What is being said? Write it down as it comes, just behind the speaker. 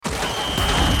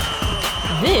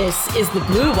This is the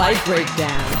Blue White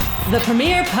Breakdown, the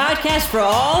premier podcast for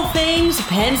all things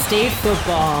Penn State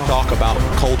football. Talk about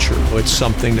culture. It's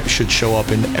something that should show up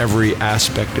in every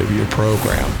aspect of your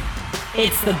program.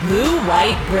 It's the Blue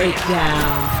White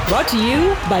Breakdown, brought to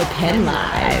you by Penn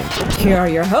Live. Here are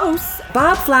your hosts,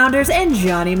 Bob Flounders and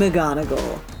Johnny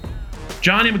McGonigal.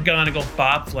 Johnny McGonigal,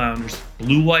 Bob Flounders,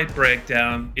 Blue White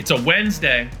Breakdown. It's a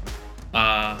Wednesday.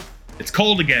 It's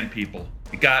cold again, people.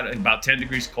 It got about 10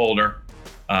 degrees colder.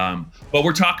 But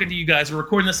we're talking to you guys. We're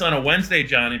recording this on a Wednesday,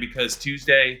 Johnny, because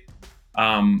Tuesday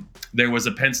there was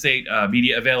a Penn State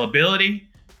media availability.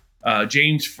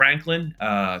 James Franklin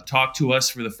talked to us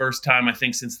for the first time, I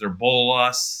think, since their bowl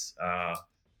loss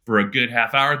for a good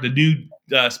half hour. The new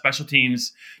special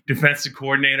teams defensive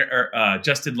coordinator,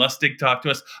 Justin Lustig, talked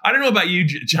to us. I don't know about you,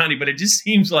 Johnny, but it just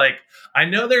seems like I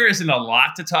know there isn't a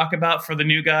lot to talk about for the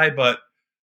new guy, but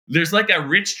there's like a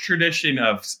rich tradition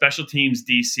of special teams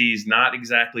DCs not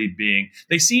exactly being,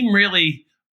 they seem really,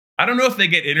 I don't know if they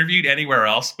get interviewed anywhere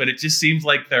else, but it just seems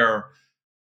like they're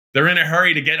in a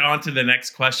hurry to get on to the next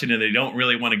question and they don't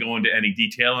really want to go into any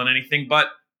detail on anything. But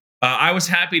I was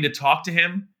happy to talk to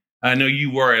him. I know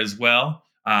you were as well.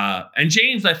 And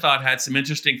James, I thought, had some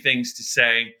interesting things to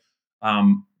say,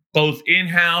 both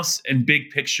in-house and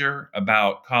big picture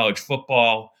about college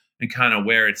football and kind of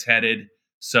where it's headed.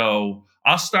 So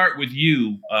I'll start with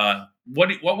you. What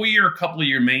were a couple of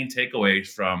your main takeaways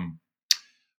from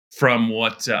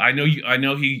what I know? I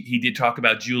know he did talk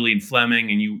about Julian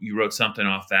Fleming, and you wrote something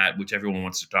off that, which everyone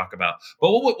wants to talk about. But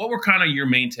what were kind of your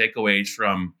main takeaways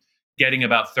from getting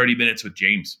about 30 minutes with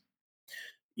James?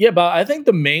 Yeah, but I think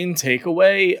the main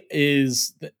takeaway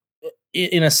is,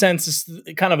 in a sense,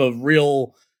 it's kind of a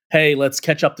real, hey, let's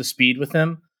catch up to speed with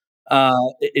him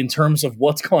in terms of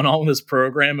what's going on with this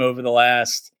program over the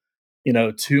last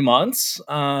 2 months,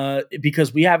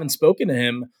 because we haven't spoken to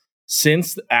him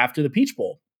since after the Peach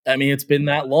Bowl. I mean, it's been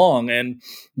that long. And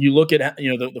you look at,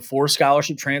 the 4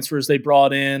 scholarship transfers they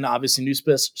brought in, obviously new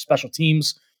special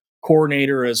teams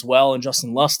coordinator as well, and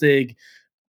Justin Lustig.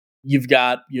 You've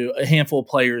got a handful of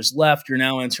players left. You're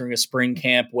now entering a spring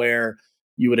camp where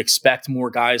you would expect more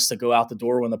guys to go out the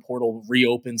door when the portal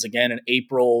reopens again in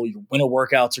April. Your winter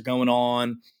workouts are going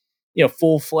on.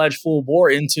 Full-fledged, full bore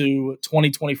into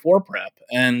 2024 prep.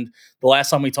 And the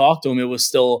last time we talked to him, it was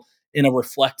still in a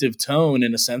reflective tone,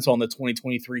 in a sense, on the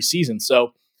 2023 season.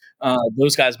 So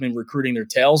those guys have been recruiting their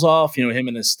tails off, him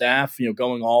and his staff,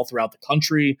 going all throughout the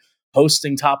country,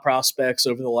 hosting top prospects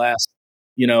over the last,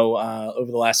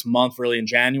 month, really in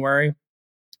January.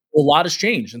 A lot has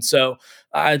changed. And so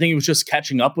I think it was just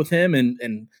catching up with him and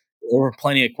there were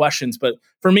plenty of questions. But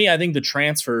for me, I think the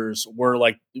transfers were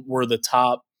the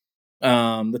top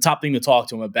thing to talk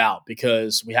to him about,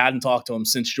 because we hadn't talked to him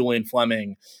since Julian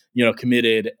Fleming,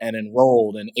 committed and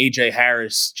enrolled, and AJ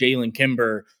Harris, Jalen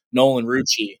Kimber, Nolan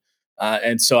Rucci.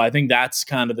 And so I think that's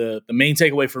kind of the main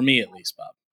takeaway for me, at least,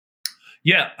 Bob.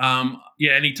 Yeah.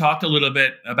 And he talked a little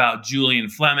bit about Julian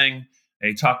Fleming, and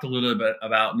he talked a little bit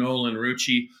about Nolan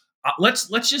Rucci. Let's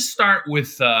just start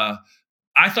with, I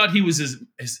thought he's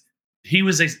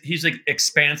like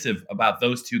expansive about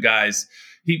those two guys.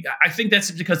 I think that's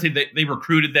because they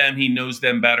recruited them. He knows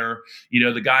them better.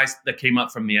 The guys that came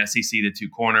up from the SEC, the 2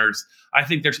 corners, I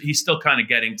think he's still kind of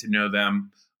getting to know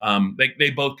them.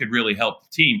 They both could really help the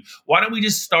team. Why don't we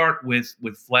just start with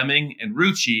Fleming and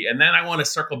Rucci? And then I want to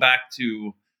circle back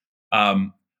to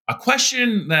a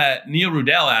question that Neil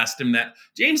Rudell asked him that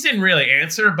James didn't really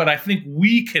answer, but I think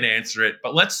we can answer it.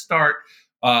 But let's start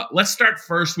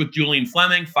first with Julian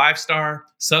Fleming, 5-star,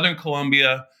 Southern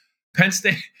Columbia, Penn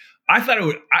State. I thought it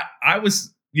would. I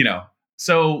was,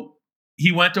 so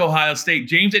he went to Ohio State.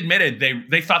 James admitted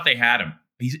they thought they had him.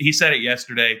 He said it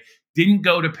yesterday. Didn't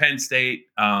go to Penn State.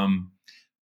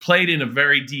 Played in a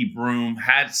very deep room.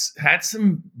 Had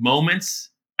some moments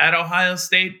at Ohio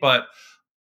State, but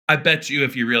I bet you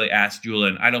if you really asked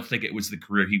Julian, I don't think it was the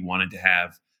career he wanted to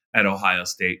have at Ohio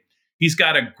State. He's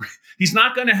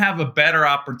not going to have a better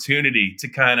opportunity to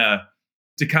kind of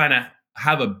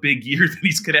have a big year than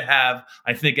he's going to have,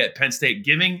 I think, at Penn State,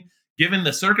 given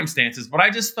the circumstances. But I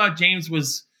just thought James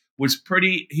was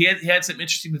pretty. He had some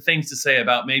interesting things to say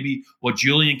about maybe what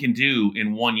Julian can do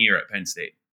in 1 year at Penn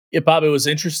State. Yeah, Bob, it was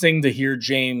interesting to hear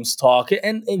James talk,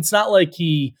 and it's not like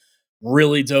he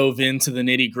really dove into the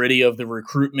nitty gritty of the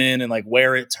recruitment and like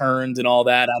where it turned and all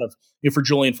that out of for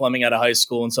Julian Fleming out of high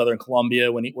school in Southern Columbia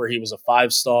where he was a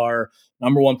 5-star,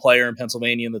 number 1 player in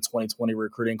Pennsylvania in the 2020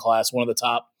 recruiting class, one of the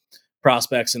top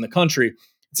prospects in the country.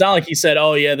 It's not like he said,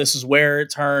 oh yeah, this is where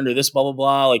it turned or this blah, blah,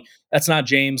 blah. Like that's not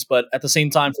James. But at the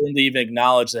same time, for him to even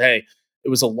acknowledge that, hey, it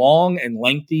was a long and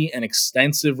lengthy and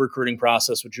extensive recruiting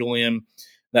process with Julian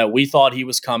that we thought he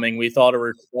was coming. We thought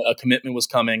a commitment was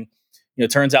coming. It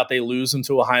turns out they lose him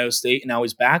to Ohio State, and now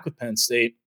he's back with Penn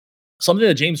State. Something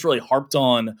that James really harped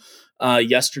on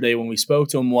yesterday when we spoke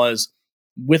to him was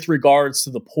with regards to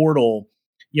the portal,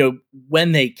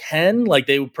 when they can, like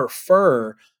they would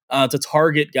prefer to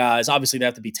target guys. Obviously, they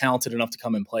have to be talented enough to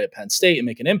come and play at Penn State and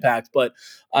make an impact, but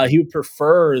he would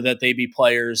prefer that they be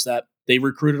players that they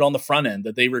recruited on the front end,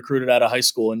 that they recruited out of high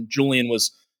school. And Julian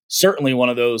was certainly one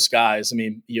of those guys. I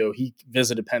mean, he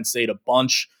visited Penn State a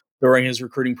bunch during his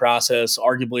recruiting process,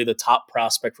 arguably the top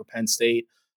prospect for Penn State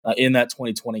in that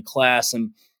 2020 class.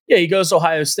 And yeah, he goes to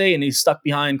Ohio State and he's stuck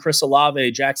behind Chris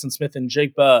Olave, Jackson Smith and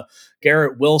Jigba,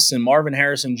 Garrett Wilson, Marvin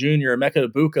Harrison Jr., Emeka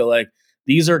Ibuka. Like,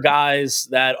 these are guys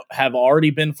that have already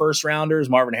been first rounders.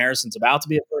 Marvin Harrison's about to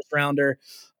be a first rounder.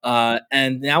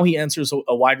 And now he enters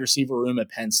a wide receiver room at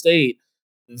Penn State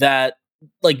that,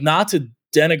 like, not to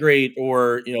denigrate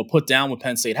or, put down what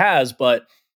Penn State has, but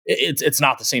it's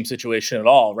not the same situation at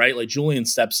all, right? Like, Julian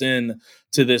steps in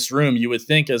to this room, you would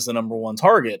think, as the number one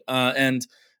target.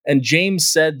 And James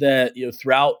said that,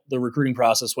 throughout the recruiting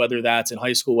process, whether that's in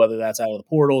high school, whether that's out of the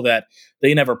portal, that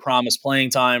they never promised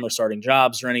playing time or starting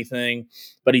jobs or anything.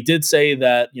 But he did say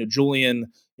that,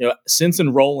 Julian, since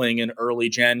enrolling in early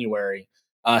January,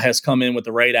 has come in with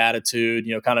the right attitude,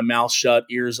 kind of mouth shut,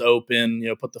 ears open,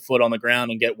 put the foot on the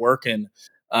ground and get working.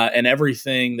 And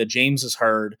everything that James has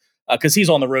heard, because he's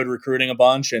on the road recruiting a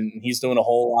bunch and he's doing a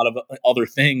whole lot of other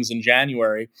things in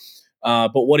January.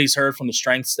 But what he's heard from the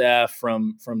strength staff,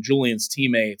 from Julian's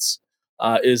teammates,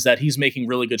 is that he's making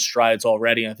really good strides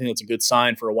already. And I think that's a good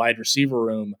sign for a wide receiver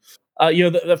room,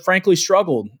 that frankly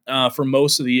struggled for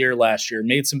most of the year last year,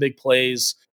 made some big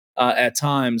plays at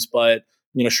times, but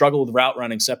struggled with route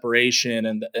running, separation,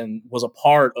 and was a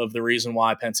part of the reason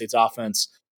why Penn State's offense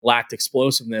lacked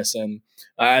explosiveness. And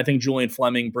I think Julian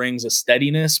Fleming brings a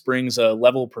steadiness, brings a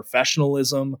level of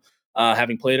professionalism,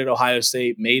 having played at Ohio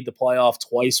State, made the playoff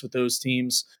twice with those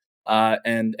teams,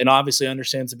 and obviously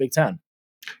understands the Big Ten.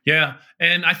 Yeah,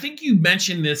 and I think you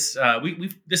mentioned this.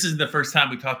 This is the first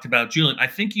time we talked about Julian. I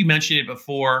think you mentioned it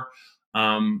before,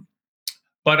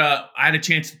 but I had a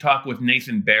chance to talk with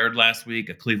Nathan Baird last week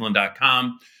at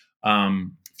Cleveland.com.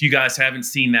 If you guys haven't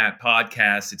seen that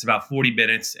podcast, it's about 40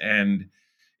 minutes, and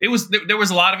there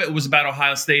was a lot of it was about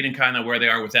Ohio State and kind of where they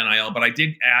are with NIL. But I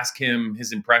did ask him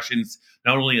his impressions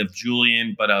not only of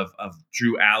Julian but of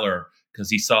Drew Aller,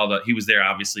 because he was there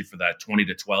obviously for that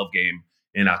 20-12 game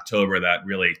in October that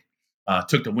really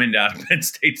took the wind out of Penn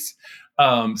State's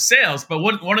sails. But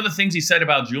one of the things he said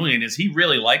about Julian is he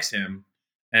really likes him,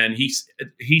 and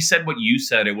he said what you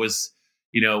said. It was,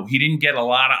 he didn't get a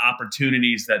lot of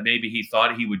opportunities that maybe he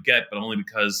thought he would get, but only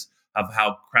because of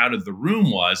how crowded the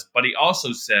room was. But he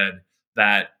also said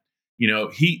that,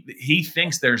 he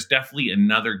thinks there's definitely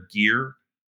another gear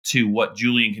to what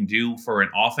Julian can do for an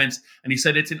offense. And he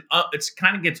said it's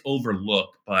kind of gets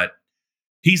overlooked, but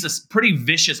he's a pretty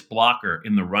vicious blocker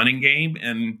in the running game.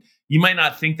 And you might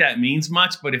not think that means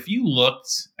much, but if you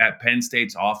looked at Penn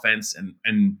State's offense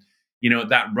and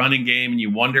that running game, and you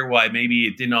wonder why maybe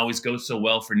it didn't always go so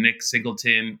well for Nick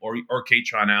Singleton or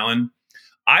Kaytron Allen,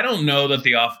 I don't know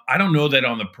that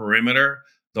on the perimeter,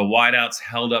 the wideouts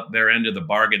held up their end of the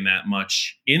bargain that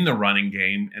much in the running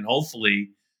game. And hopefully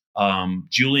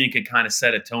Julian can kind of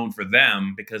set a tone for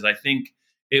them, because I think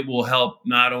it will help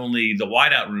not only the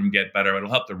wideout room get better, it'll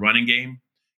help the running game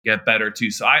get better too.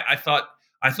 So I thought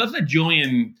that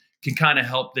Julian can kind of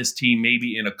help this team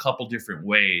maybe in a couple different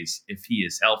ways if he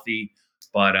is healthy.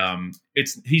 But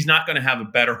he's not going to have a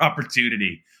better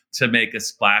opportunity to make a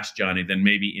splash, Johnny, than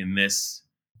maybe in this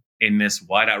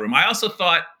wideout room. I also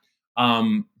thought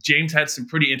James had some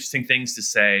pretty interesting things to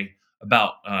say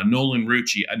about Nolan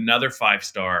Rucci, another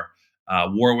 5-star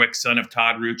Warwick, son of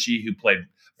Todd Rucci, who played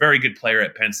very good player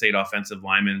at Penn State, offensive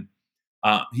lineman.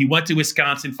 He went to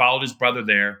Wisconsin, followed his brother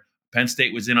there. Penn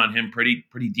State was in on him pretty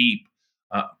deep.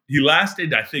 He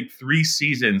lasted, I think, 3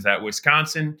 seasons at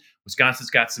Wisconsin. Wisconsin's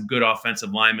got some good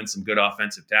offensive linemen, some good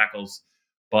offensive tackles,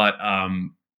 but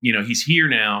he's here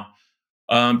now.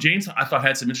 James, I thought,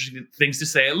 had some interesting things to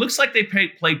say. It looks like they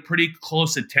played pretty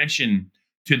close attention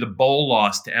to the bowl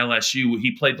loss to LSU.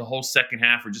 He played the whole second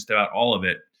half, or just about all of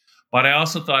it. But I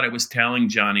also thought it was telling,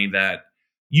 Johnny, that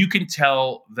you can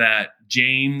tell that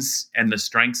James and the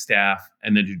strength staff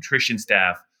and the nutrition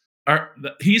staff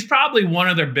he's probably one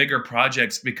of their bigger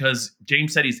projects, because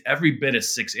James said he's every bit of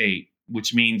 6'8",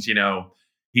 which means,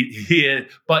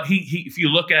 but he if you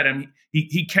look at him,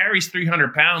 he carries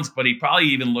 300 pounds, but he probably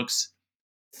even looks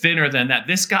thinner than that.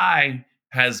 This guy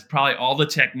has probably all the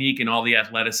technique and all the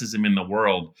athleticism in the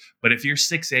world. But if you're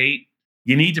 6'8",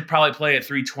 you need to probably play at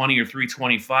 320 or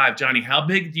 325. Johnny, how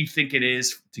big do you think it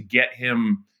is to get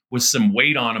him with some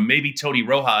weight on him, maybe Tony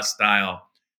Rojas style,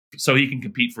 so he can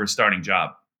compete for a starting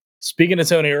job? Speaking of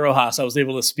Tony Rojas, I was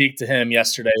able to speak to him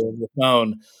yesterday over the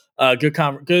phone.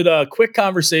 Quick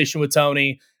conversation with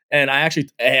Tony, and I actually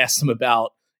asked him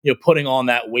about putting on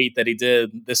that weight that he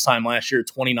did this time last year,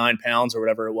 29 pounds or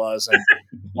whatever it was, and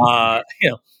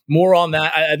more on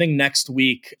that. I think next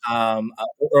week,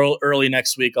 early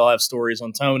next week, I'll have stories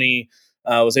on Tony.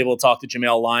 I was able to talk to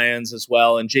Jamel Lyons as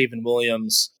well and Javen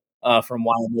Williams from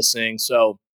Why I'm Missing.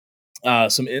 So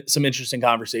some interesting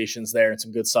conversations there and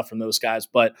some good stuff from those guys.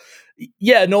 But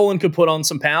yeah, Nolan could put on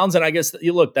some pounds, and I guess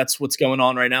look, that's what's going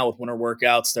on right now with winter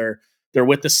workouts. They're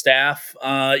with the staff, in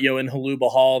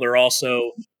Haluba Hall. They're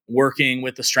also working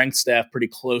with the strength staff pretty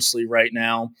closely right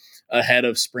now ahead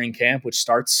of spring camp, which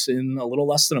starts in a little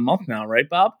less than a month now, right,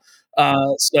 Bob?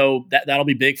 So that'll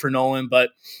be big for Nolan, but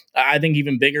I think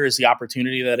even bigger is the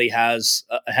opportunity that he has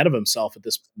ahead of himself at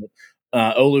this point.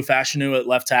 Olu Fashanu at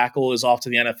left tackle is off to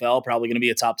the NFL, probably going to be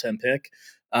a top 10 pick,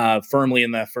 firmly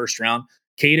in that first round.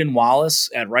 Caden Wallace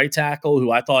at right tackle,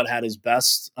 who I thought had his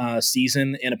best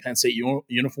season in a Penn State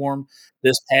uniform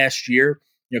this past year,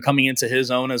 coming into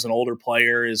his own as an older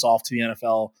player, is off to the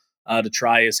NFL to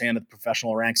try his hand at the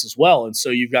professional ranks as well. And so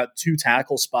you've got 2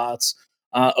 tackle spots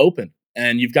open,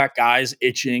 and you've got guys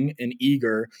itching and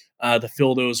eager to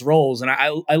fill those roles. And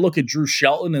I look at Drew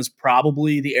Shelton as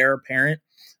probably the heir apparent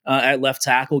at left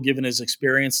tackle, given his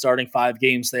experience starting 5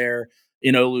 games there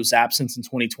in Olu's absence in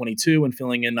 2022 and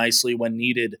filling in nicely when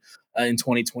needed in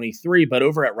 2023. But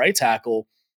over at right tackle,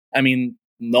 I mean,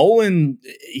 Nolan,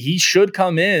 he should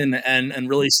come in and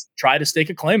really try to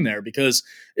stake a claim there because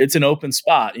it's an open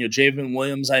spot. Javen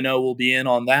Williams, I know, will be in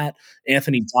on that.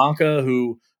 Anthony Donka,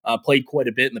 who played quite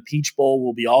a bit in the Peach Bowl,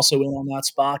 will be also in on that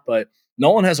spot. But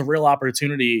Nolan has a real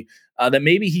opportunity that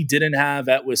maybe he didn't have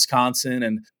at Wisconsin,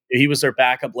 and he was their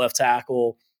backup left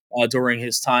tackle during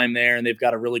his time there, and they've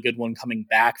got a really good one coming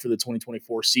back for the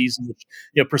 2024 season, which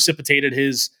precipitated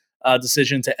his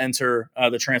decision to enter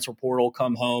the transfer portal,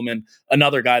 come home, and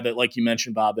another guy that, like you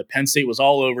mentioned, Bob, that Penn State was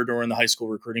all over during the high school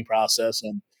recruiting process,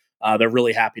 and they're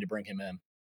really happy to bring him in.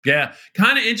 Yeah,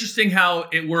 kind of interesting how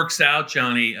it works out,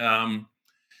 Johnny.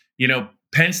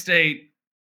 Penn State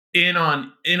in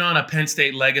on a Penn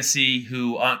State legacy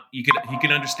who he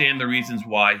could understand the reasons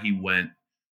why he went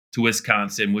to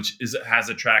Wisconsin, which has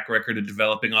a track record of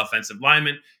developing offensive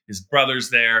linemen. His brother's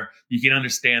there. You can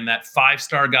understand that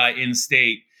 5-star guy in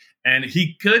state, and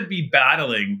he could be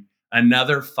battling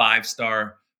another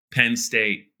 5-star Penn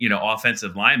State,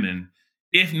 offensive lineman,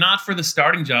 if not for the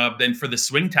starting job, then for the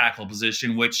swing tackle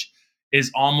position, which is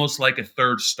almost like a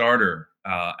third starter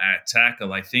at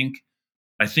tackle. I think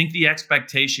the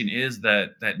expectation is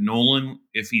that Nolan,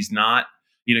 if he's not,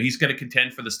 he's going to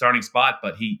contend for the starting spot,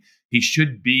 but he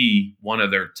should be one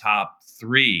of their top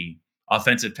 3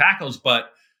 offensive tackles.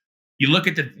 But you look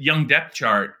at the young depth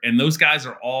chart, and those guys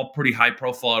are all pretty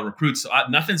high-profile recruits, so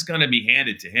nothing's going to be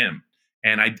handed to him.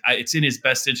 And it's in his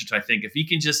best interest, I think, if he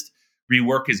can just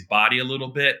rework his body a little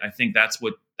bit. I think that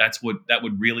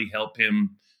would really help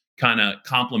him kind of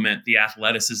complement the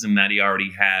athleticism that he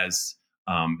already has,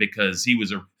 because he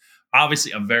was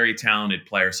obviously a very talented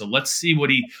player. So let's see what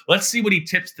he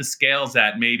tips the scales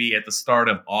at maybe at the start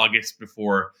of August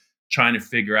before trying to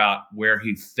figure out where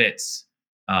he fits,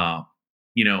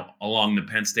 along the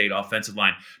Penn State offensive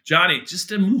line. Johnny, just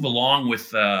to move along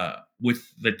with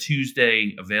the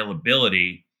Tuesday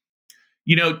availability,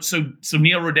 so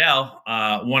Neil Riddell,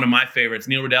 one of my favorites,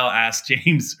 Neil Riddell asked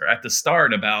James at the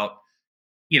start about,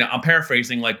 I'm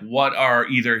paraphrasing, like, what are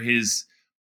either his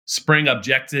spring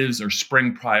objectives or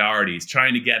spring priorities,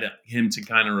 trying to get him to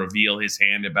kind of reveal his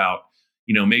hand about,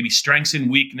 maybe strengths and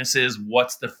weaknesses.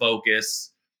 What's the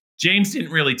focus? James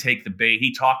didn't really take the bait.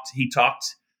 He talked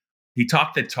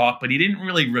the talk, but he didn't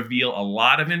really reveal a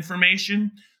lot of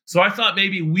information. So I thought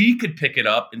maybe we could pick it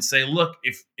up and say, look,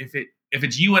 if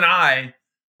it's you and I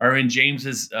are in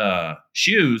James's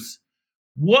shoes,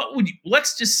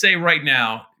 let's just say right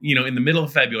now, in the middle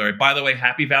of February, by the way,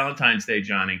 happy Valentine's Day,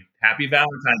 Johnny. Happy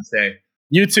Valentine's Day.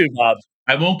 You too, Bob.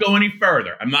 I won't go any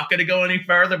further. I'm not going to go any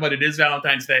further, but it is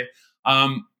Valentine's Day.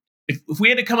 If we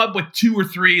had to come up with 2 or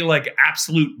 3 like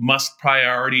absolute must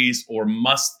priorities or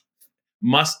must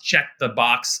check the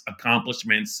box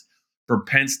accomplishments for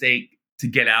Penn State to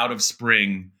get out of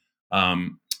spring,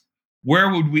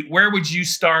 where would you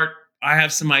start? I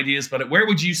have some ideas, but where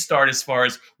would you start as far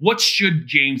as what should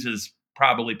James's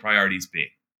probably priorities be?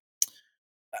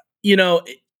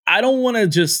 I don't want to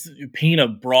just paint a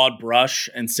broad brush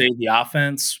and say the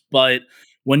offense, but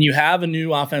when you have a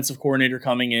new offensive coordinator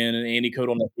coming in and Andy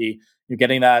Kotelnicki, you're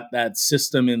getting that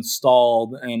system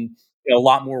installed, and a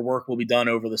lot more work will be done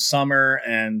over the summer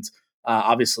and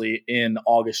obviously in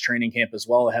August training camp as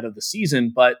well ahead of the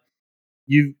season. But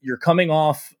you're coming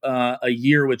off a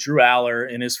year with Drew Aller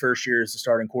in his first year as the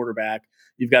starting quarterback.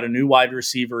 You've got a new wide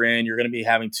receiver in. You're going to be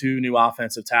having two new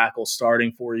offensive tackles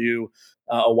starting for you,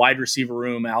 a wide receiver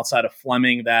room outside of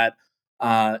Fleming that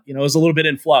is a little bit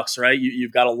in flux, right?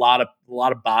 You've got a lot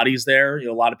of bodies there.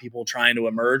 A lot of people trying to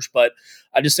emerge, but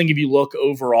I just think if you look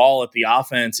overall at the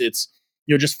offense, it's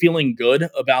just feeling good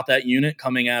about that unit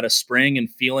coming out of spring and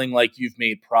feeling like you've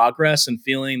made progress and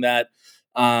feeling that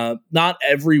not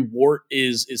every wart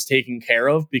is taken care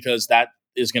of, because that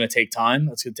is going to take time.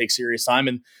 That's going to take serious time,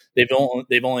 and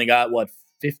they've only got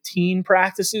 15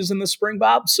 practices in the spring,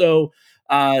 Bob. So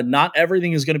not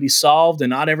everything is going to be solved, and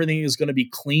not everything is going to be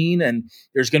clean, and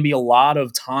there's going to be a lot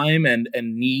of time and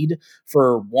need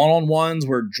for one-on-ones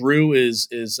where Drew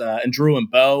and Drew and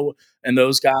Bo and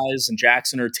those guys and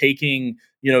Jackson are taking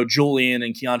Julian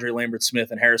and Keandre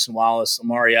Lambert-Smith and Harrison Wallace,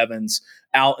 Amari Evans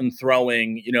out and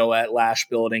throwing at Lash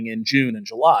Building in June and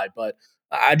July. But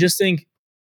I just think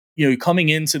coming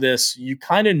into this, you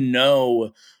kind of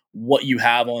know what you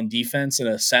have on defense in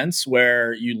a sense,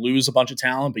 where you lose a bunch of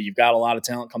talent, but you've got a lot of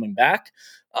talent coming back.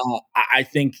 I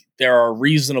think there are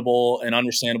reasonable and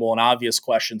understandable and obvious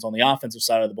questions on the offensive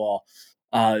side of the ball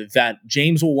that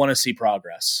James will want to see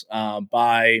progress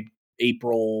by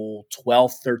April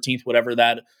 12th, 13th, whatever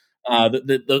that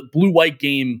the blue-white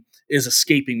game is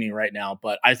escaping me right now.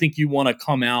 But I think you want to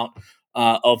come out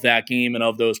of that game and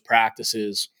of those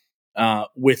practices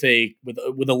with a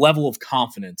level of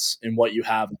confidence in what you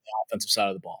have on the offensive side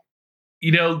of the ball.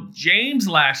 James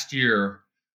last year,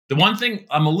 the one thing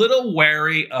I'm a little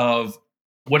wary of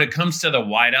when it comes to the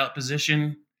wideout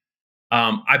position,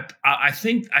 I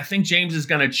think James is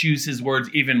going to choose his words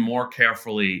even more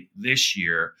carefully this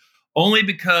year, only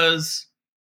because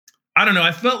I don't know.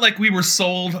 I felt like we were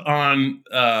sold on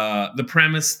the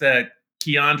premise that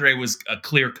Keandre was a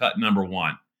clear-cut number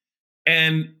one,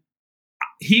 and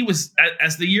he was,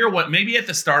 as the year went, maybe at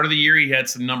the start of the year, he had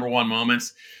some number one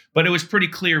moments, but it was pretty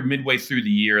clear midway through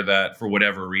the year that for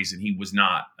whatever reason, he was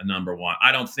not a number one.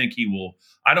 I don't think he will.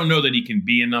 I don't know that he can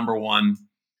be a number one.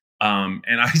 And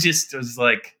I just was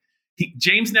like,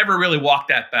 James never really walked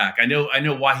that back. I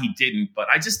know why he didn't, but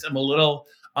I just am a little,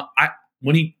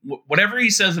 whatever he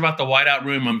says about the wideout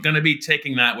room, I'm going to be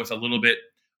taking that with a little bit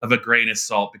of a grain of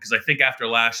salt, because I think after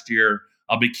last year,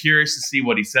 I'll be curious to see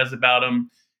what he says about him.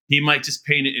 He might just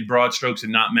paint it in broad strokes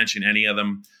and not mention any of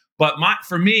them. But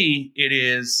for me,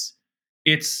 it's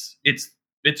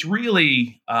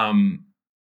really,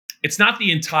 it's not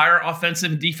the entire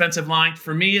offensive and defensive line.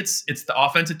 For me, it's the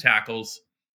offensive tackles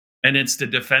and it's the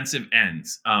defensive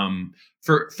ends.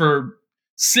 For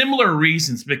similar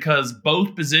reasons, because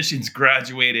both positions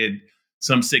graduated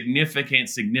some significant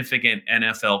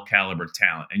NFL caliber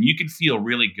talent, and you can feel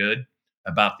really good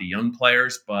about the young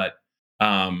players, but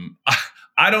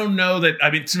I don't know that. I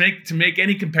mean, to make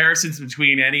any comparisons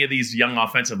between any of these young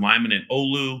offensive linemen and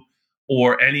Olu,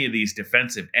 or any of these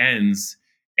defensive ends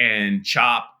and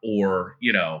Chop, or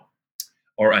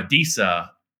Adisa,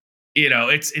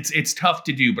 it's tough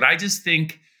to do. But I just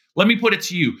think, let me put it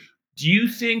to you: do you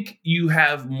think you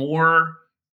have more?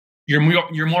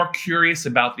 You're more curious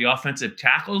about the offensive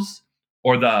tackles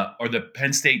or the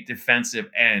Penn State defensive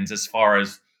ends as far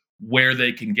as where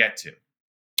they can get to?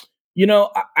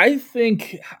 I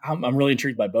think I'm really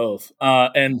intrigued by both.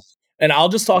 And I'll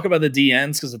just talk about the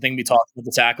DNs, because I think we talked about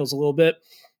the tackles a little bit.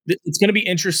 It's going to be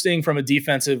interesting from a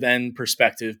defensive end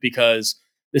perspective, because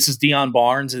this is Deion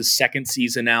Barnes, his second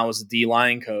season now as a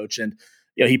D-line coach. And,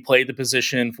 he played the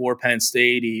position for Penn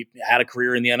State. He had a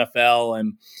career in the NFL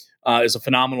and is a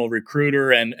phenomenal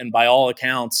recruiter. And by all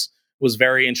accounts, was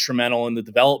very instrumental in the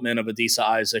development of Adisa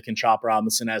Isaac and Chop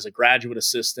Robinson as a graduate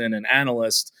assistant and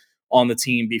analyst on the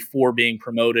team before being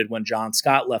promoted when John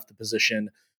Scott left the position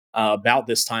about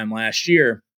this time last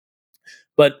year.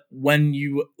 But when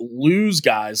you lose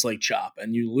guys like Chop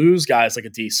and you lose guys like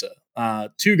Adisa,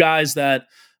 two guys that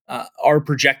are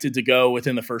projected to go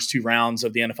within the first two rounds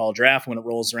of the NFL draft when it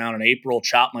rolls around in April,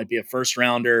 Chop might be a first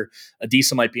rounder,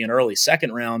 Adisa might be an early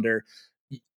second rounder.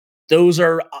 Those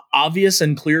are obvious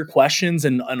and clear questions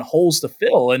and holes to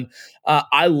fill. And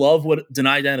I love what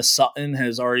Denai Dennis Sutton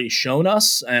has already shown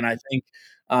us. And I think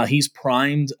he's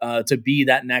primed to be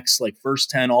that next first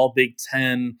 10, all Big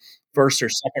Ten, first or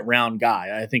second round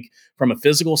guy. I think from a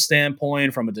physical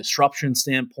standpoint, from a disruption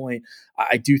standpoint,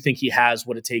 I do think he has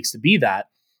what it takes to be that.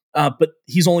 but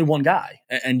he's only one guy.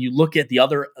 And you look at the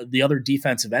other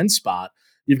defensive end spot,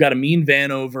 you've got Amin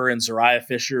Vanover and Zariah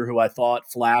Fisher, who I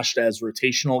thought flashed as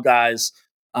rotational guys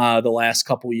the last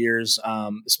couple years,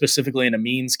 specifically in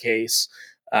Amin's case.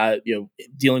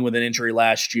 Dealing with an injury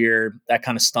last year, that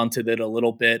kind of stunted it a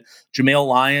little bit. Jameel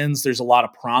Lyons, there's a lot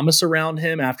of promise around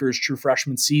him after his true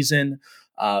freshman season.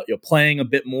 Playing a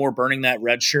bit more, burning that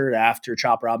red shirt after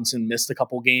Chop Robinson missed a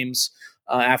couple games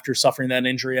after suffering that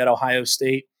injury at Ohio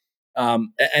State.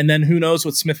 And then who knows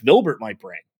what Smith Vilbert might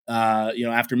bring.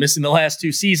 After missing the last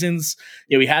 2 seasons,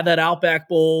 we had that Outback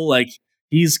Bowl. Like,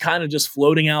 he's kind of just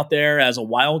floating out there as a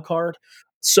wild card.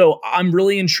 So I'm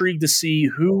really intrigued to see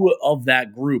who of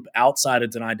that group outside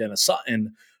of Denai Dennis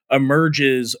Sutton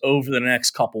emerges over the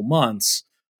next couple months.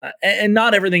 And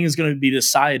not everything is going to be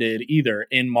decided either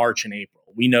in March and April.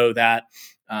 We know that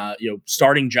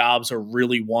starting jobs are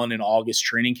really won in August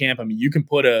training camp. I mean, you can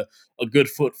put a good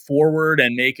foot forward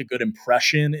and make a good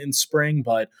impression in spring,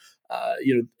 but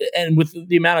and with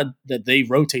the amount that they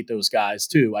rotate those guys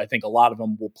too, I think a lot of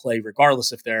them will play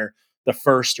regardless if they're the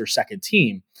first or second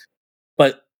team.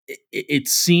 But it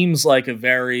seems like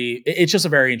it's just a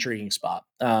very intriguing spot.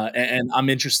 And I'm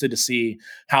interested to see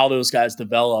how those guys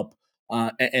develop,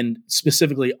 and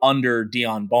specifically under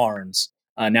Deion Barnes,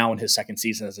 now in his second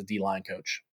season as a D-line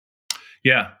coach.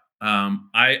 Yeah,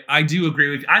 I do agree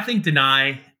with you. I think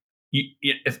Denai,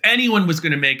 if anyone was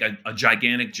going to make a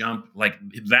gigantic jump, like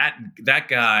that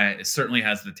guy certainly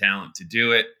has the talent to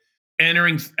do it.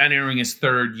 Entering his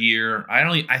third year,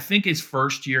 I think his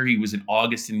first year he was an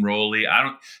August enrollee.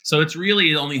 So it's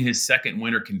really only his second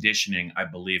winter conditioning, I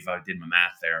believe. I did my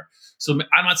math there. So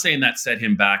I'm not saying that set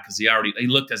him back, because he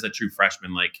looked as a true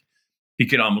freshman like he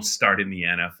could almost start in the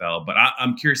NFL. But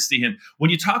I'm curious to see him. When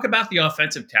you talk about the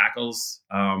offensive tackles,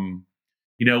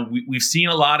 we've seen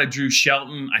a lot of Drew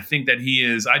Shelton. I think that he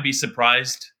is. I'd be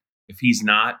surprised if he's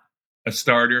not a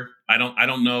starter. I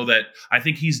don't know that. I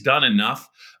think he's done enough.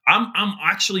 I'm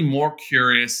actually more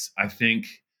curious. I think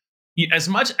as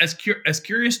much as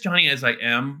curious, Johnny, as I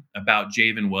am about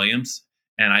Javen Williams,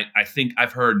 and I think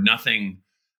I've heard nothing.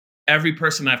 Every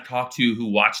person I've talked to who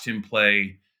watched him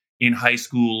play in high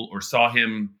school or saw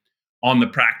him on the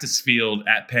practice field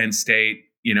at Penn State,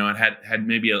 and had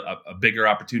maybe a bigger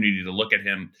opportunity to look at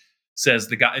him, says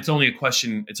the guy. It's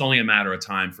only a matter of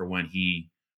time for when he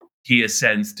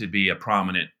ascends to be a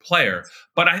prominent player.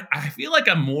 But I feel like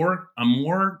I'm more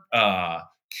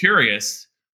curious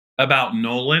about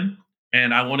Nolan,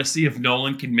 and I want to see if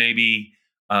Nolan can maybe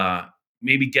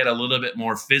get a little bit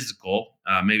more physical,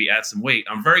 maybe add some weight.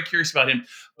 I'm very curious about him.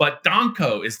 But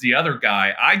Donko is the other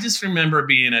guy. I just remember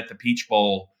being at the Peach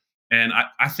Bowl, and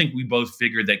I think we both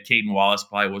figured that Caden Wallace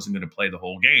probably wasn't going to play the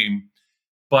whole game.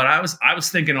 But I was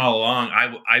thinking all along,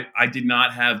 I did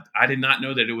not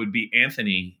know that it would be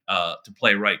Anthony to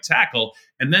play right tackle,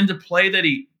 and then to play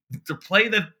the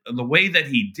way that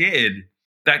he did,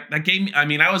 that gave me. I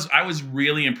mean, I was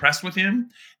really impressed with him.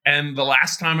 And the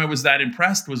last time I was that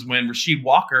impressed was when Rasheed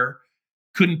Walker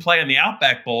couldn't play in the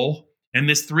Outback Bowl, and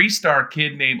this 3-star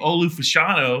kid named Olu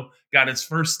Fashanu got his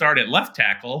first start at left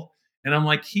tackle. And I'm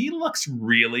like, he looks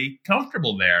really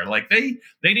comfortable there. Like they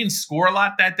didn't score a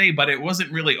lot that day, but it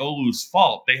wasn't really Olu's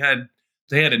fault. They had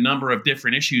a number of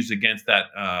different issues against that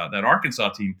Arkansas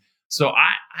team. So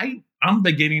I'm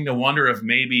beginning to wonder if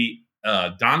maybe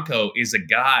Donko is a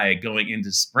guy going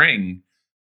into spring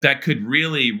that could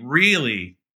really,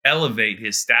 really elevate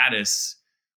his status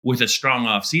with a strong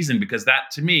off season, because that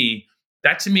to me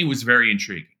was very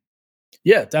intriguing.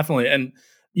 Yeah, definitely. And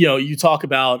you talk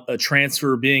about a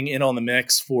transfer being in on the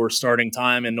mix for starting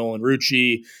time in Nolan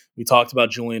Rucci. We talked about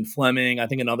Julian Fleming. I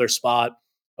think another spot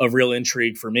of real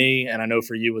intrigue for me, and I know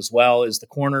for you as well, is the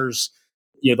corners.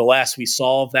 The last we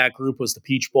saw of that group was the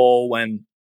Peach Bowl, when,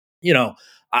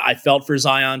 I felt for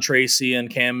Zion Tracy and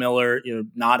Cam Miller,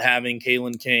 not having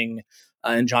Kalen King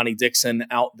and Johnny Dixon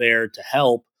out there to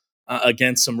help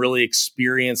against some really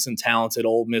experienced and talented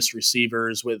Ole Miss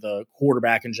receivers, with a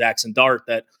quarterback in Jackson Dart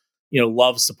that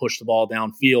loves to push the ball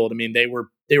downfield. I mean, they were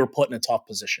put in a tough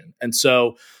position. And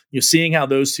so seeing how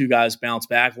those two guys bounce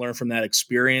back, learn from that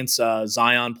experience.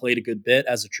 Zion played a good bit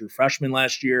as a true freshman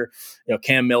last year.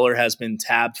 Cam Miller has been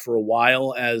tabbed for a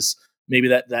while as maybe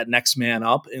that next man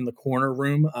up in the corner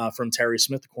room, from Terry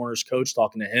Smith, the corners coach,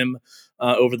 talking to him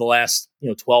over the last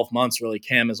 12 months. Really,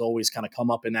 Cam has always kind of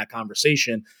come up in that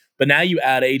conversation. But now you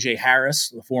add AJ Harris,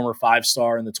 the former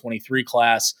 5-star in the 23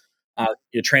 class,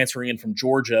 transferring in from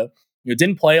Georgia.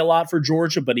 Didn't play a lot for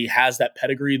Georgia, but he has that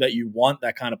pedigree that you want.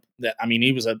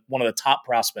 He was one of the top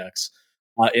prospects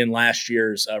in last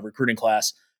year's recruiting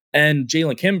class. And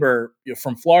Jalen Kimber,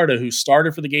 from Florida, who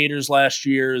started for the Gators last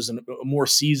year, is a more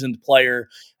seasoned player,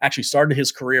 actually started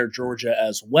his career at Georgia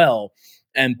as well.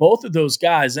 And both of those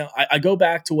guys, I go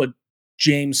back to what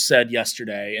James said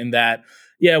yesterday, in that,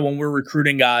 yeah, when we're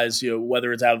recruiting guys,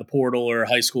 whether it's out of the portal or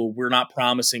high school, we're not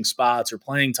promising spots or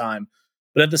playing time.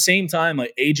 But at the same time,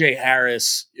 like AJ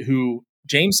Harris, who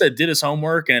James said did his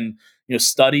homework and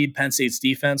studied Penn State's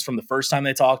defense from the first time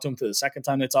they talked to him to the second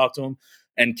time they talked to him,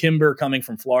 and Kimber coming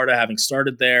from Florida, having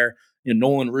started there,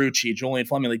 Nolan Rucci, Julian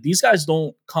Fleming, like these guys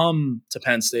don't come to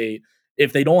Penn State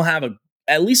if they don't have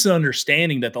at least an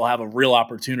understanding that they'll have a real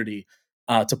opportunity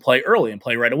to play early and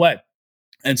play right away.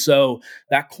 And so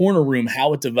that corner room,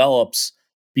 how it develops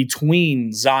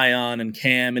between Zion and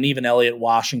Cam and even Elliott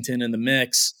Washington in the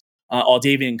mix,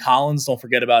 Aldavian Collins, don't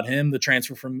forget about him, the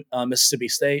transfer from Mississippi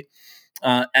State,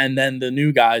 and then the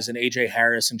new guys in AJ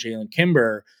Harris and Jalen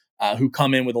Kimber, who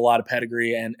come in with a lot of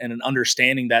pedigree and an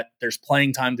understanding that there's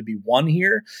playing time to be won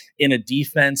here in a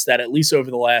defense that, at least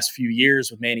over the last few years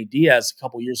with Manny Diaz, a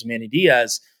couple years of Manny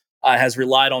Diaz, has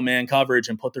relied on man coverage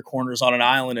and put their corners on an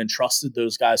island and trusted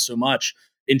those guys so much.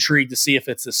 Intrigued to see if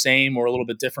it's the same or a little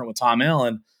bit different with Tom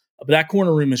Allen. But that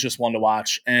corner room is just one to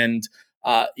watch. And,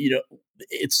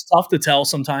 it's tough to tell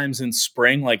sometimes in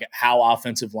spring, like how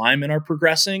offensive linemen are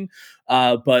progressing.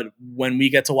 But when we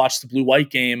get to watch the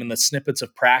blue-white game and the snippets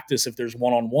of practice, if there's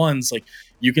one-on-ones, like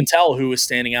you can tell who is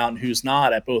standing out and who's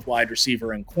not at both wide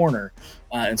receiver and corner.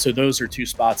 And so those are two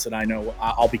spots that I know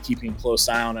I'll be keeping a close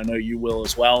eye on. I know you will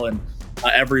as well. And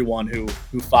everyone who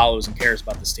follows and cares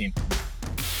about this team.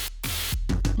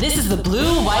 This is the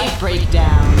Blue-White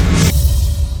Breakdown.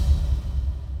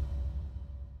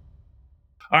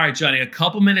 All right, Johnny, a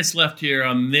couple minutes left here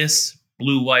on this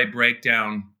Blue-White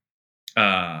Breakdown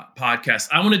podcast.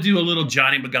 I want to do a little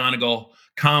Johnny McGonigal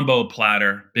combo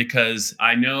platter because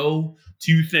I know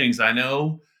two things. I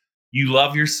know you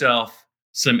love yourself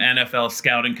some NFL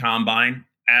scouting combine,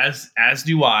 as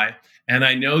do I. And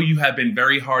I know you have been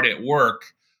very hard at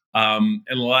work in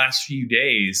the last few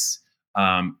days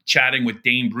chatting with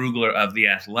Dane Brugler of The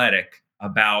Athletic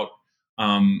about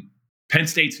Penn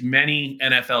State's many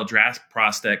NFL draft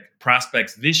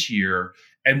prospects this year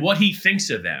and what he thinks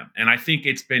of them. And I think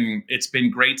it's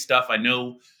been great stuff. I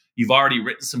know you've already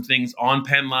written some things on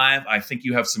Penn Live. I think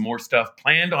you have some more stuff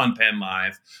planned on Penn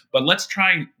Live. But let's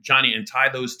try, Johnny, and tie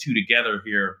those two together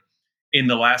here in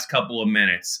the last couple of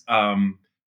minutes. 10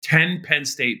 Penn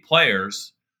State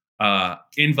players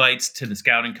invites to the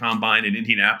scouting combine in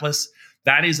Indianapolis.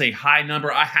 That is a high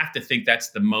number. I have to think that's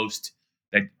the most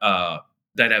that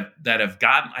have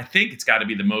gotten. I think it's got to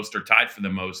be the most or tied for the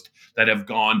most that have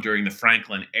gone during the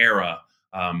Franklin era.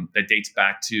 That dates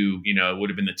back to, it would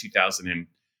have been the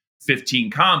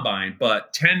 2015 combine.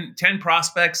 But 10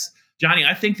 prospects, Johnny,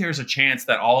 I think there's a chance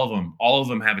that all of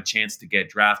them have a chance to get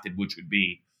drafted, which would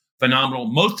be phenomenal.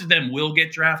 Most of them will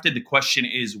get drafted. The question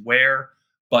is where.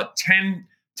 But 10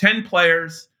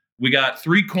 players. We got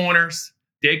 3 corners: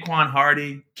 Daquan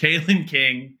Hardy, Kalen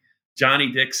King,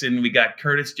 Johnny Dixon. We got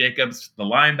Curtis Jacobs, the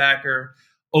linebacker,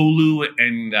 Olu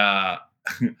and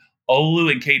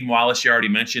Caden Wallace. You already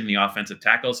mentioned the offensive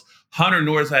tackles. Hunter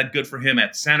Norzad, good for him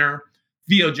at center.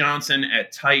 Theo Johnson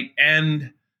at tight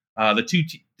end. The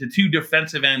two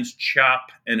defensive ends,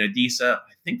 Chop and Adisa.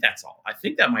 I think that's all. I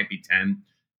think that might be 10.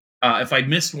 If I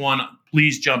missed one,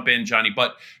 please jump in, Johnny.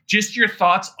 But just your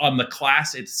thoughts on the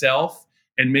class itself,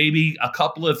 and maybe a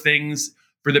couple of things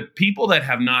for the people that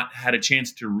have not had a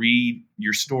chance to read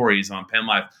your stories on Penn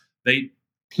Live.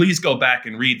 Please go back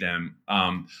and read them.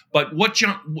 But what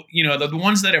the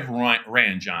ones that have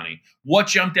ran, Johnny, what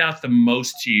jumped out the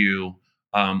most to you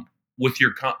with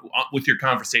your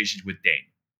conversations with Dane?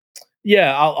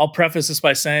 Yeah, I'll preface this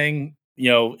by saying,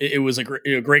 it was a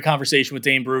great conversation with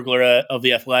Dane Brugler of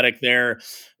The Athletic, their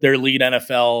lead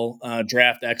NFL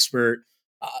draft expert.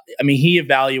 He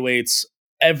evaluates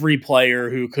every player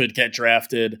who could get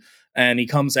drafted, and he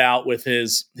comes out with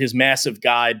his massive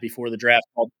guide before the draft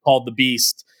called The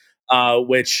Beast,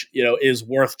 which is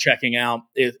worth checking out.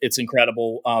 It's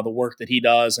incredible, the work that he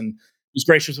does, and he's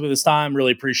gracious with his time.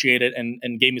 Really appreciate it,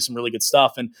 and gave me some really good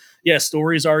stuff. And yeah,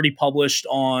 stories already published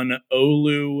on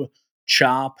Olu,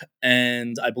 Chop,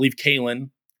 and I believe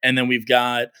Kalen, and then we've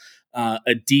got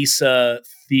Adisa,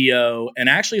 Theo, and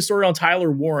actually a story on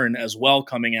Tyler Warren as well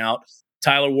coming out.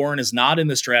 Tyler Warren is not in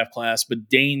this draft class, but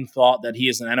Dane thought that he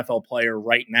is an NFL player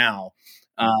right now.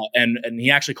 And he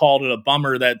actually called it a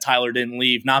bummer that Tyler didn't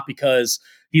leave, not because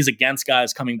he's against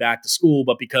guys coming back to school,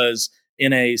 but because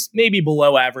in a maybe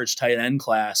below average tight end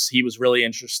class, he was really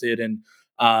interested in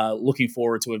looking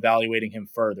forward to evaluating him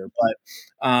further.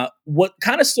 But what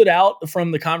kind of stood out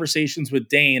from the conversations with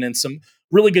Dane and some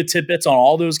really good tidbits on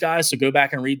all those guys. So go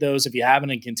back and read those if you haven't,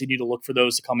 and continue to look for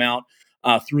those to come out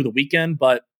through the weekend.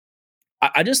 But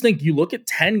I just think you look at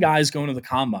 10 guys going to the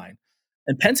combine,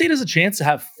 and Penn State has a chance to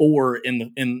have 4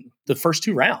 in the first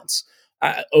 2 rounds.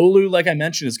 Olu, like I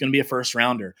mentioned, is going to be a first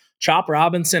rounder. Chop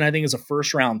Robinson, I think, is a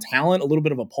first round talent, a little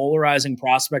bit of a polarizing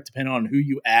prospect depending on who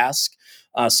you ask.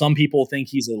 Some people think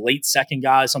he's a late second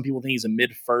guy. Some people think he's a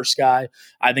mid first guy.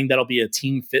 I think that'll be a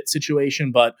team fit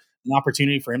situation, but an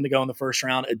opportunity for him to go in the first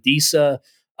round. Adisa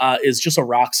is just a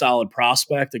rock solid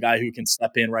prospect, a guy who can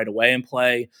step in right away and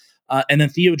play. And then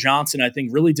Theo Johnson, I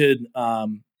think, really did a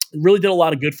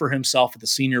lot of good for himself at the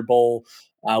Senior Bowl.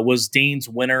 Was Dane's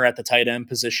winner at the tight end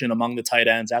position among the tight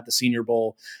ends at the Senior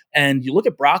Bowl. And you look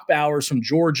at Brock Bowers from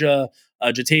Georgia,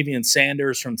 Jatavian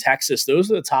Sanders from Texas.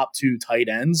 Those are the top 2 tight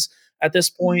ends at this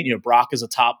point. Brock is a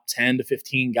top 10 to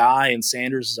 15 guy, and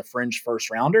Sanders is a fringe first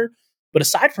rounder. But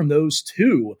aside from those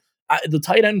 2, the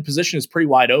tight end position is pretty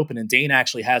wide open, and Dane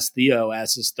actually has Theo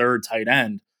as his 3rd tight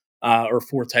end or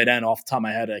 4th tight end off the top of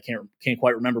my head. I can't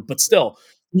quite remember, but still,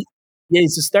 yeah,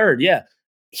 he's his 3rd. Yeah.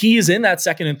 He is in that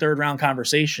 2nd and 3rd round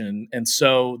conversation. And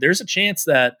so there's a chance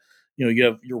that,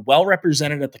 you're well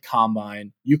represented at the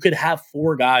combine. You could have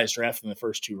 4 guys drafted in the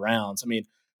first 2 rounds. I mean,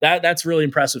 that's really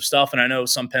impressive stuff. And I know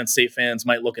some Penn State fans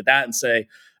might look at that and say,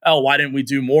 oh, why didn't we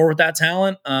do more with that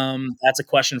talent? That's a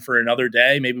question for another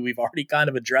day. Maybe we've already kind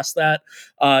of addressed that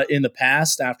in the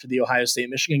past after the Ohio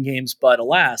State-Michigan games. But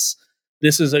alas,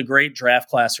 this is a great draft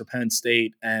class for Penn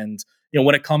State. And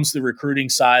when it comes to the recruiting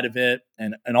side of it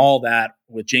and all that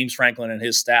with James Franklin and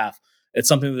his staff, it's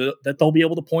something that they'll be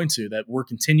able to point to, that we're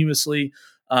continuously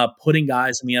putting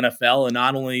guys in the NFL, and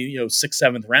not only 6th,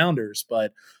 7th rounders,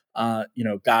 but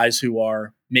guys who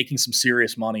are making some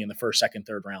serious money in the 1st, 2nd,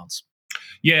 3rd rounds.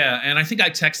 Yeah, and I think I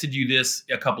texted you this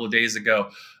a couple of days ago.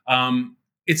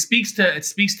 It speaks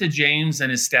to James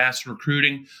and his staff's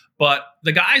recruiting, but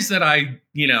the guys that I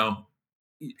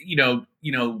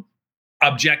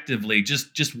objectively,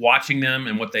 just watching them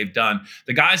and what they've done,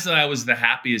 the guys that I was the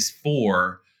happiest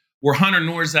for were Hunter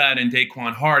Norzad and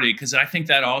Daquan Hardy, because I think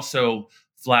that also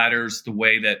flatters the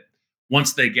way that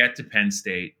once they get to Penn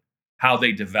State, how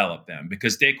they develop them.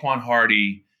 Because Daquan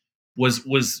Hardy was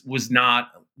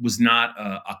not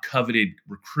a coveted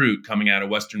recruit coming out of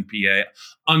Western PA,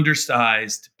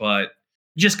 undersized, but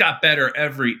just got better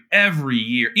every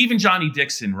year. Even Johnny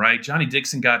Dixon, right?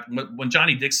 When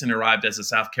Johnny Dixon arrived as a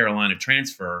South Carolina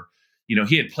transfer,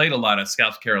 he had played a lot of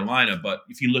South Carolina, but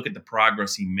if you look at the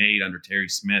progress he made under Terry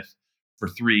Smith for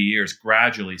 3 years,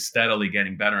 gradually, steadily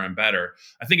getting better and better,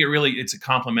 I think it's a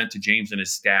compliment to James and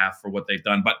his staff for what they've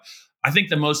done. But I think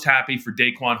the most happy for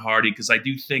Daquan Hardy, because I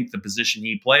do think the position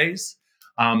he plays,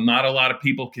 not a lot of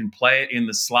people can play it in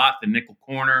the slot, the nickel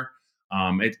corner.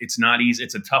 It's not easy.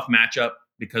 It's a tough matchup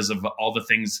because of all the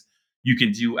things you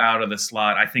can do out of the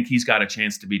slot. I think he's got a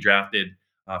chance to be drafted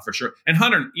for sure. And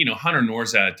Hunter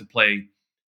Norzad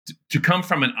to come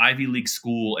from an Ivy League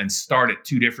school and start at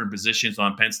 2 different positions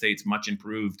on Penn State's much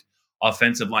improved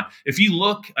offensive line. If you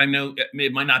look, I know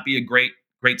it might not be a great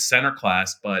center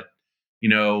class, but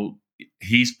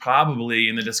he's probably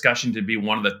in the discussion to be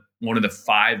one of the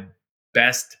 5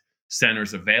 best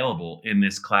centers available in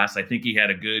this class. I think he had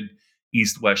a good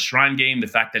East-West Shrine game. The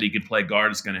fact that he could play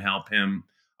guard is going to help him.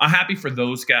 I'm happy for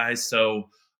those guys. So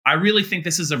I really think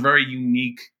this is a very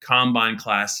unique combine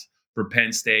class for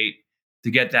Penn State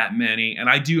to get that many. And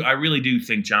I really do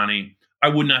think, Johnny, I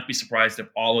would not be surprised if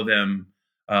all of them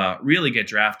really get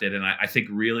drafted. And I think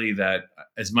really that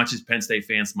as much as Penn State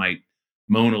fans might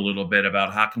moan a little bit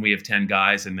about how can we have 10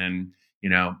 guys and then,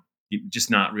 just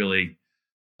not really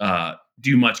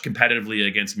do much competitively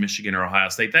against Michigan or Ohio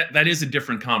State. That is a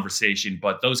different conversation,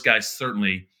 but those guys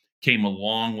certainly came a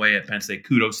long way at Penn State.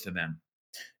 Kudos to them.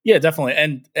 Yeah, definitely.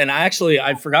 And I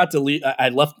forgot to leave. I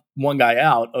left one guy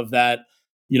out of that,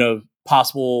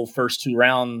 possible first 2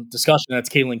 round discussion. That's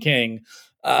Kalen King.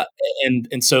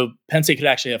 And so Penn State could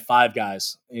actually have 5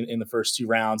 guys in the first 2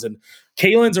 rounds. And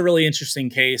Kalen's a really interesting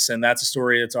case, and that's a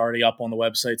story that's already up on the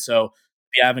website. So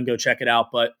if you haven't, go check it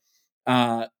out. But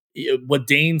what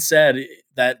Dane said,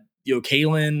 that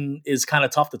Kalen is kind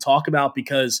of tough to talk about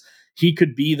because he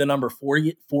could be the number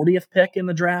 40th pick in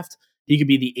the draft. He could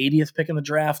be the 80th pick in the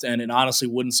draft, and it honestly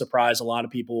wouldn't surprise a lot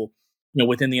of people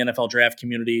within the NFL draft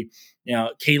community.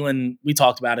 Kalen, we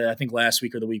talked about it, I think last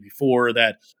week or the week before,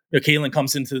 that Kalen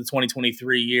comes into the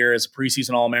 2023 year as a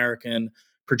preseason All-American,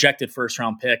 projected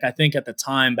first-round pick. I think at the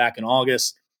time, back in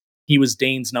August, he was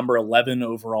Dane's number 11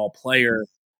 overall player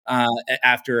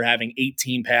after having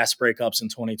 18 pass breakups in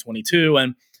 2022.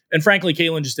 And frankly,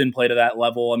 Kalen just didn't play to that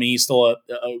level. I mean, he's still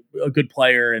a good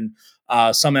player, and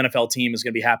some NFL team is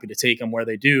going to be happy to take him where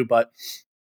they do. But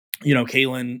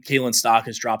Kalen's stock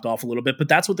has dropped off a little bit, but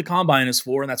that's what the combine is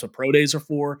for, and that's what pro days are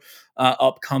for,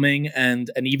 upcoming, and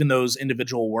even those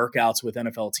individual workouts with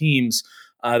NFL teams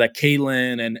that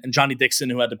Kalen and Johnny Dixon,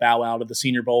 who had to bow out of the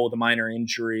Senior Bowl with a minor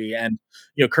injury, and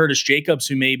Curtis Jacobs,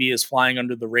 who maybe is flying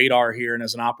under the radar here and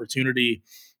has an opportunity,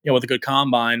 with a good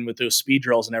combine with those speed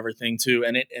drills and everything too,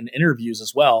 and interviews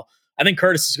as well. I think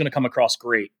Curtis is going to come across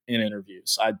great in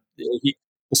interviews. He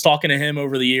was talking to him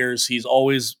over the years. He's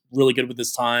always really good with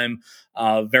his time,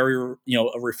 very,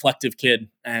 a reflective kid.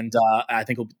 And I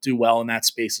think he'll do well in that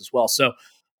space as well. So,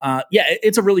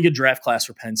 it's a really good draft class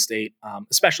for Penn State,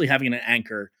 especially having an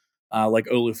anchor like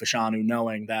Olu Fashanu,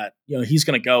 knowing that, he's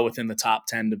going to go within the top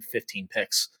 10 to 15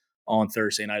 picks on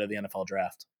Thursday night of the NFL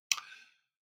draft.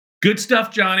 Good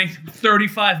stuff, Johnny.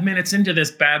 35 minutes into this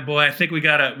bad boy. I think we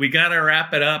gotta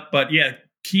wrap it up. But yeah,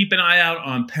 keep an eye out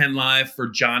on Penn Live for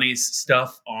Johnny's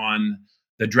stuff on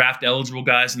the draft eligible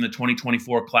guys in the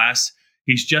 2024 class.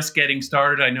 He's just getting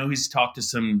started. I know he's talked to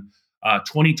some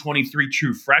 2023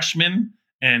 true freshmen,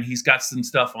 and he's got some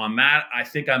stuff on that. I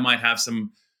think I might have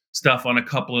some stuff on a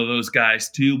couple of those guys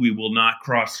too. We will not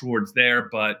cross swords there,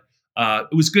 but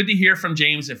it was good to hear from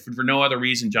James, if for no other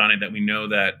reason, Johnny, that we know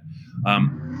that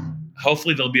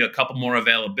hopefully there'll be a couple more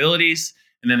availabilities.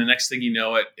 And then the next thing you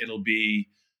know, it'll be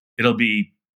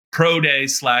pro day /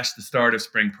 the start of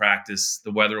spring practice.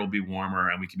 The weather will be warmer,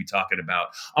 and we can be talking about.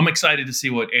 I'm excited to see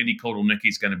what Andy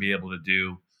Kotelnicki's going to be able to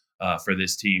do for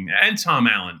this team, and Tom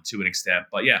Allen to an extent.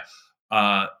 But yeah,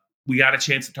 we got a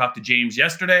chance to talk to James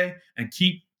yesterday, and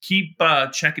keep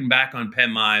checking back on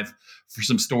Penn Live for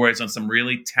some stories on some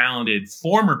really talented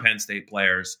former Penn State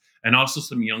players, and also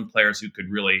some young players who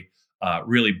could really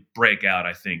break out,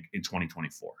 I think, in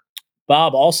 2024.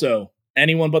 Bob, also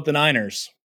anyone but the Niners.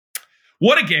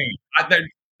 What a game!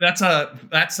 That's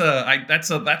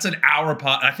an hour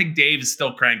pot. I think Dave is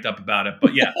still cranked up about it,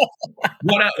 but yeah,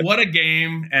 what a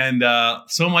game, and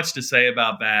so much to say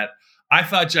about that. I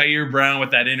thought Jair Brown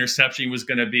with that interception was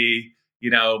going to be,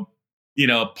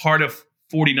 part of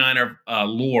 49er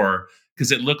lore,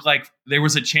 because it looked like there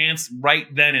was a chance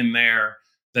right then and there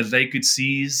that they could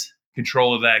seize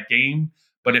control of that game.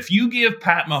 But if you give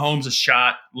Pat Mahomes a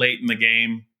shot late in the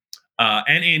game,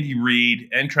 and Andy Reid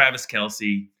and Travis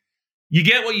Kelce, you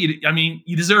get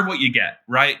you deserve what you get,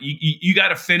 right? You got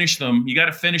to finish them. You got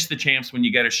to finish the champs when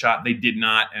you get a shot. They did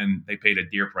not, and they paid a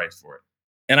dear price for it.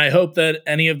 And I hope that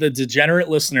any of the degenerate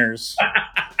listeners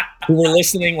who were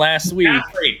listening last week,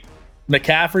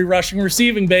 McCaffrey rushing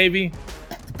receiving, baby.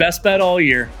 Best bet all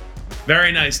year.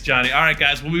 Very nice, Johnny. All right,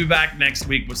 guys, we'll be back next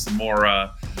week with some more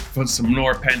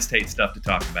Penn State stuff to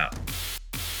talk about.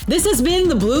 This has been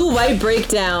the Blue White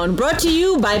Breakdown, brought to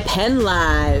you by Penn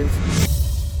Live.